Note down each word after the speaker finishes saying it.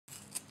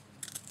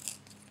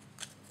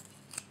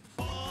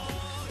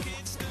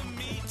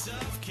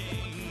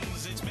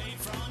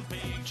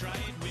try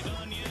it with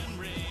onion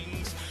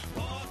rings.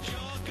 Pork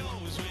sure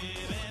goes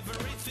with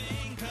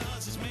everything,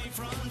 cause it's made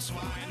from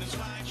swine. That's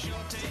why it sure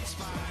tastes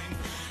fine.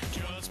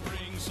 Just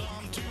bring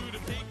some to the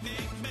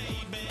picnic,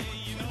 baby.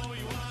 You know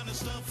you want to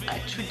stuff it.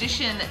 A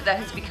tradition that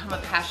has become a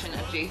passion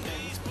of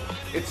Jason's.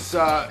 It's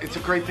a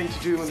great thing to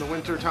do in the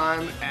winter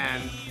time,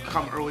 and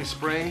come early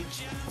spring,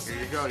 here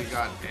you go. You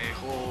got a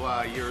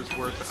whole year's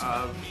worth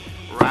of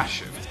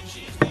ration.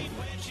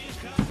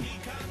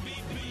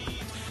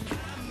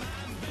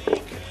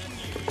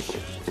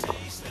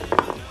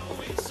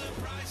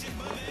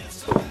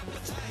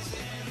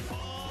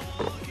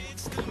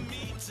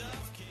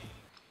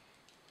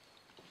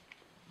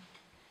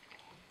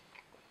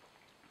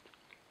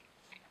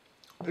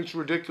 It's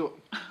ridiculous.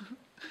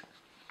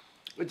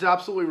 It's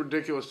absolutely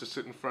ridiculous to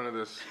sit in front of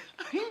this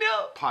I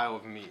know. pile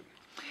of meat.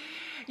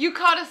 You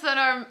caught us on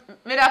our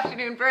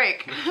mid-afternoon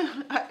break.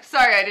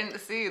 Sorry, I didn't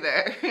see you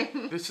there.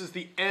 This is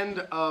the end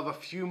of a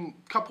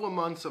couple of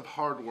months of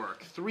hard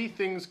work. 3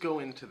 things go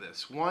into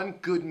this. 1,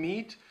 good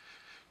meat.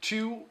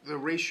 2, the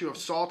ratio of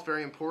salt,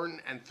 very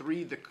important. And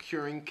 3, the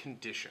curing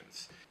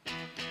conditions.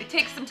 It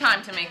takes some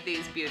time to make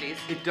these beauties.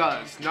 It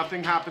does.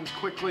 Nothing happens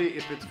quickly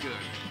if it's good.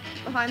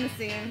 Behind the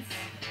scenes.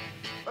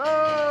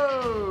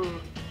 Oh!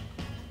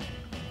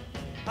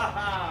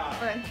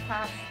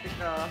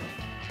 Fantastico.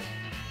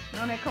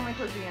 Non è come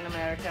così in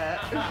America.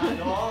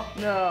 No?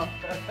 No.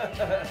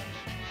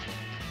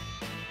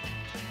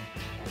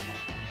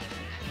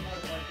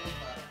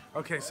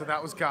 Okay, so that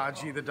was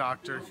Gaji, the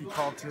doctor. He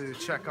called to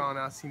check on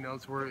us. He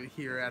knows we're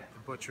here at the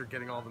butcher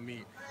getting all the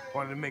meat.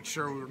 Wanted to make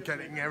sure we were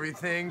getting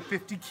everything.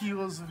 50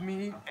 kilos of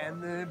meat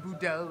and the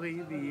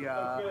budelli,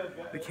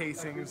 the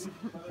casings.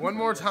 One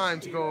more time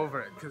to go over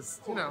it, because,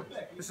 you know,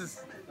 this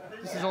is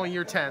only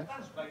year 10.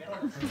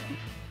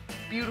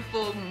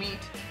 Beautiful meat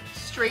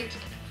straight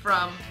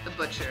from the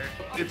butcher.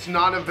 It's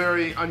not a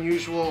very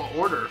unusual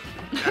order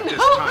at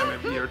this time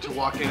of year to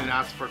walk in and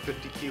ask for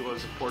 50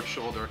 kilos of pork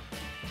shoulder.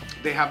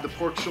 They have the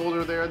pork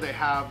shoulder there, they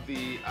have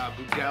the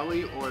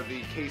budelli or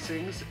the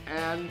casings,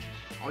 and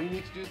all you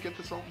need to do is get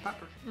the salt and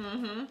pepper.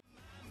 Mm-hmm.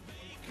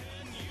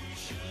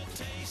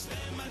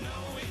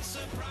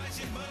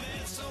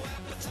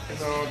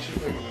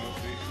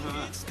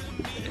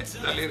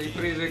 Dalle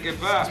riprese che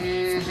fa,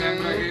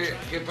 sembra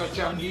che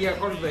facciamo via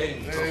col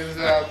vento.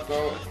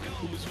 Esatto.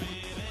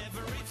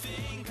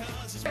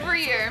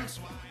 Every year,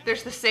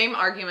 there's the same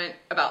argument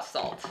about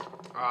salt.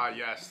 Ah,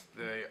 yes,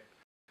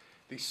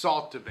 the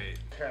salt debate.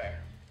 Okay.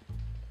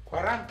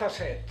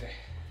 47.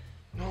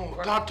 No,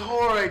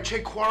 dottore,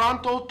 c'è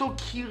 48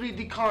 kg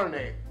di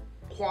carne.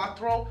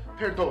 4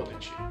 per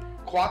 12.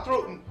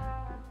 4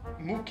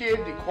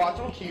 mucche di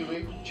 4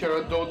 kg,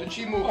 c'era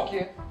 12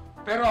 mucche.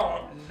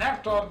 Però non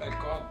torna il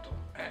conto.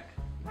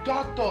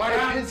 Dottore,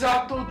 è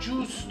pesato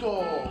giusto.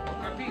 Ho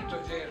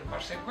capito, Ger, ma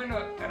se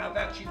quello te ne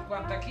dà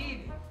 50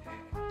 kg,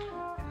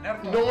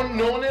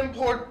 non è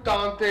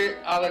importante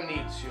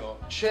all'inizio.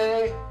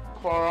 C'è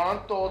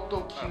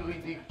 48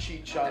 kg di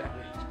ciccia.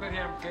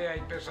 Speriamo che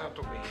hai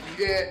pesato bene.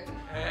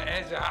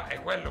 Già,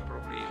 è quello il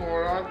problema.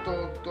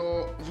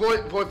 48.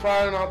 Vuoi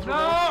fare un altro?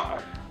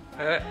 No!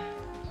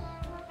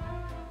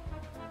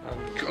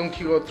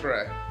 1,3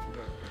 kg.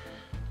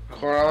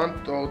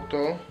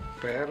 48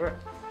 per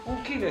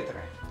 1,3 kg.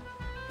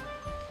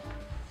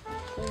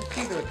 1,3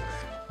 kg.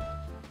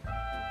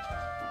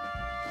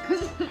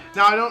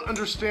 Now, I don't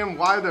understand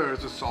why there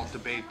is a salt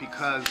debate,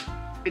 because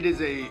it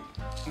is a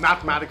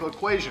mathematical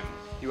equation.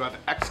 You have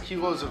X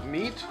kilos of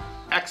meat,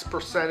 X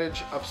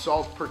percentage of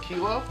salt per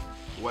kilo.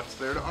 What's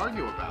there to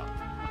argue about?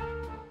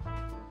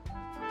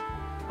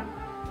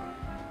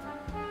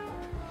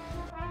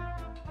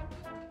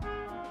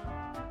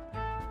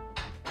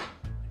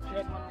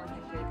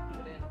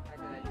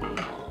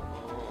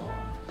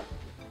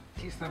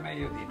 Chi sta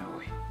meglio di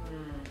noi?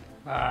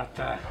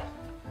 Basta.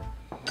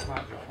 Non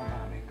mangio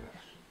famare in grasso.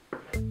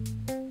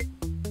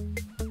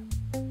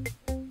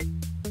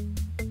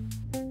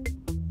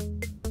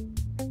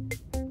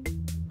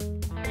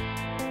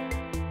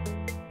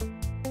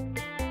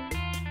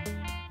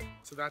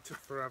 So that took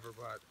forever,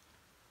 but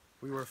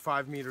we were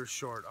 5 meters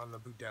short on the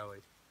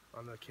budelli,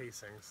 on the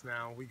casings.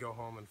 Now we go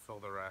home and fill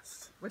the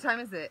rest. What time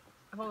is it?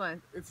 Hold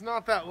on. It's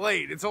not that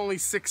late. It's only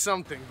 6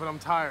 something, but I'm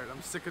tired.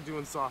 I'm sick of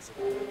doing sausage.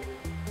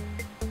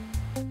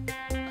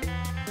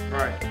 All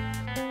right.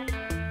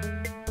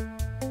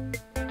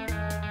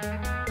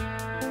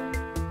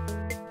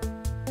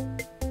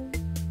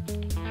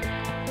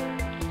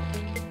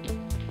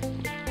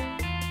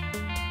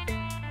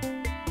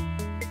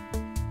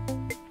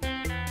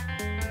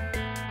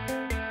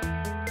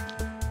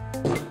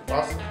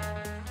 Awesome.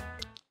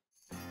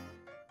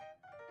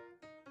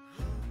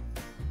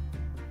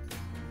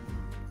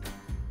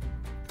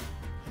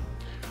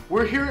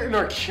 We're here in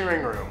our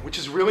curing room, which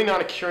is really not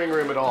a curing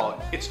room at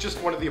all. It's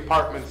just one of the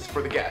apartments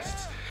for the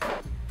guests.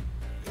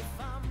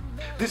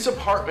 This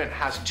apartment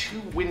has 2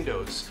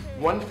 windows,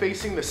 one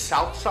facing the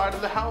south side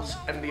of the house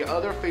and the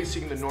other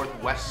facing the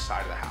northwest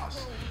side of the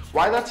house.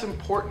 Why that's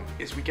important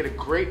is we get a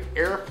great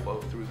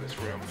airflow through this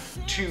room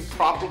to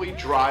properly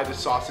dry the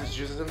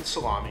sausages and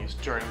salamis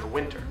during the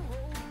winter.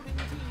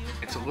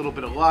 It's a little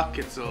bit of luck,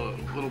 it's a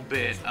little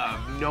bit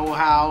of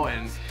know-how,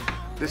 and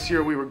this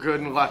year we were good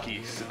and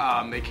lucky.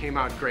 They came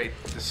out great.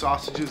 The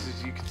sausages,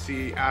 as you can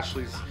see,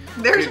 Ashley's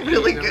They're been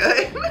really eating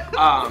them.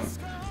 good.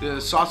 The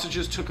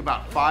sausages took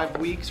about 5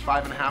 weeks,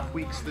 5.5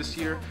 weeks this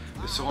year.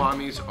 The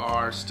salamis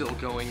are still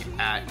going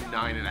at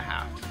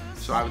 9.5.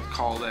 So I would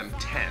call them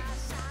 10.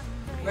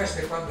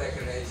 Queste quando è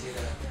che lei si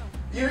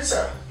dà? Ieri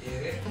sera.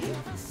 Ieri?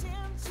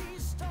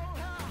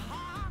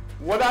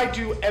 What I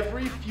do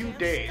every few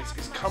days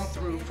is come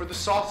through for the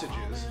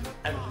sausages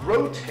and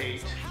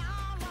rotate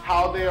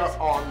how they are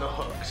on the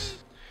hooks.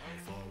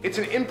 It's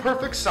an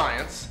imperfect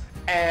science,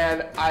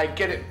 and I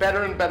get it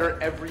better and better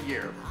every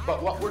year.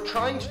 But what we're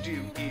trying to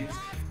do is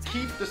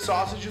keep the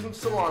sausages and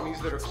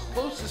salamis that are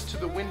closest to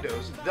the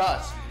windows,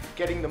 thus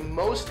getting the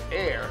most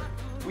air.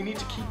 We need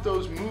to keep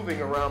those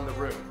moving around the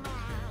room.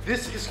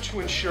 This is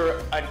to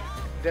ensure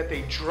that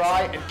they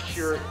dry and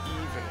cure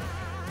evenly.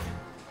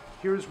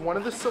 Here's one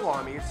of the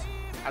salamis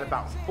at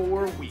about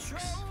 4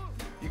 weeks.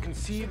 You can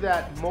see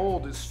that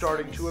mold is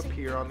starting to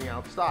appear on the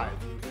outside.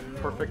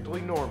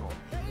 Perfectly normal.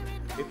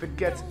 If it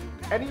gets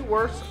any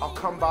worse, I'll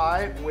come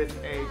by with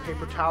a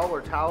paper towel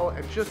or towel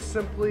and just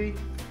simply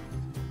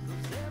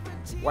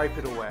wipe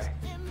it away.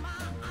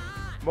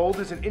 Mold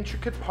is an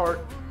intricate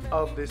part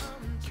of this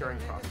curing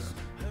process.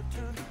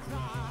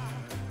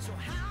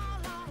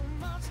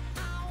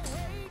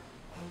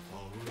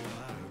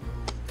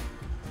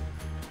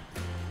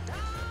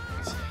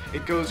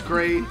 It goes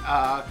great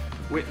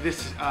with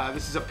this.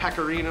 This is a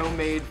pecorino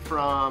made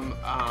from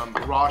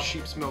raw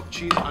sheep's milk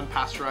cheese,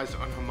 unpasteurized,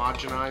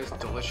 unhomogenized,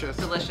 delicious.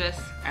 Delicious.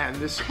 And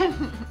this,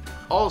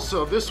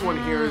 also this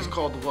one here is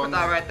called Put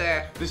that right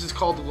there. This is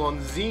called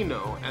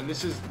lonzino, and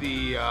this is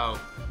the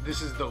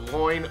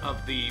loin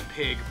of the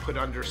pig put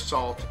under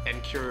salt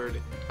and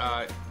cured,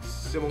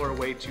 similar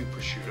way to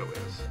prosciutto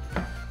is.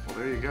 Well,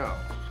 there you go.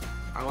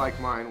 I like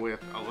mine with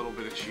a little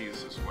bit of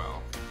cheese as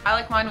well. I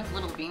like mine with a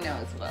little vino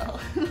as well.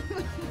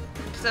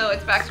 So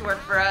it's back to work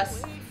for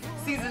us.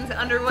 Season's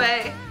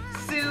underway.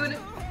 Soon.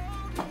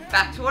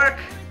 Back to work.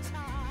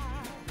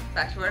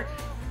 Back to work.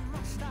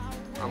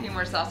 A few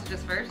more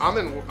sausages first. I'm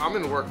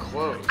in work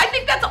clothes. I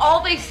think that's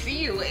all they see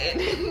you in.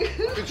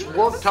 It's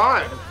work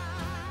time.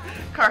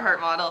 Carhartt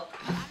model.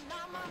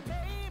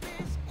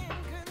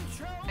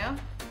 Yeah?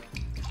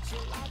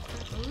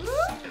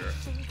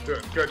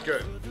 Good, good,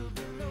 good.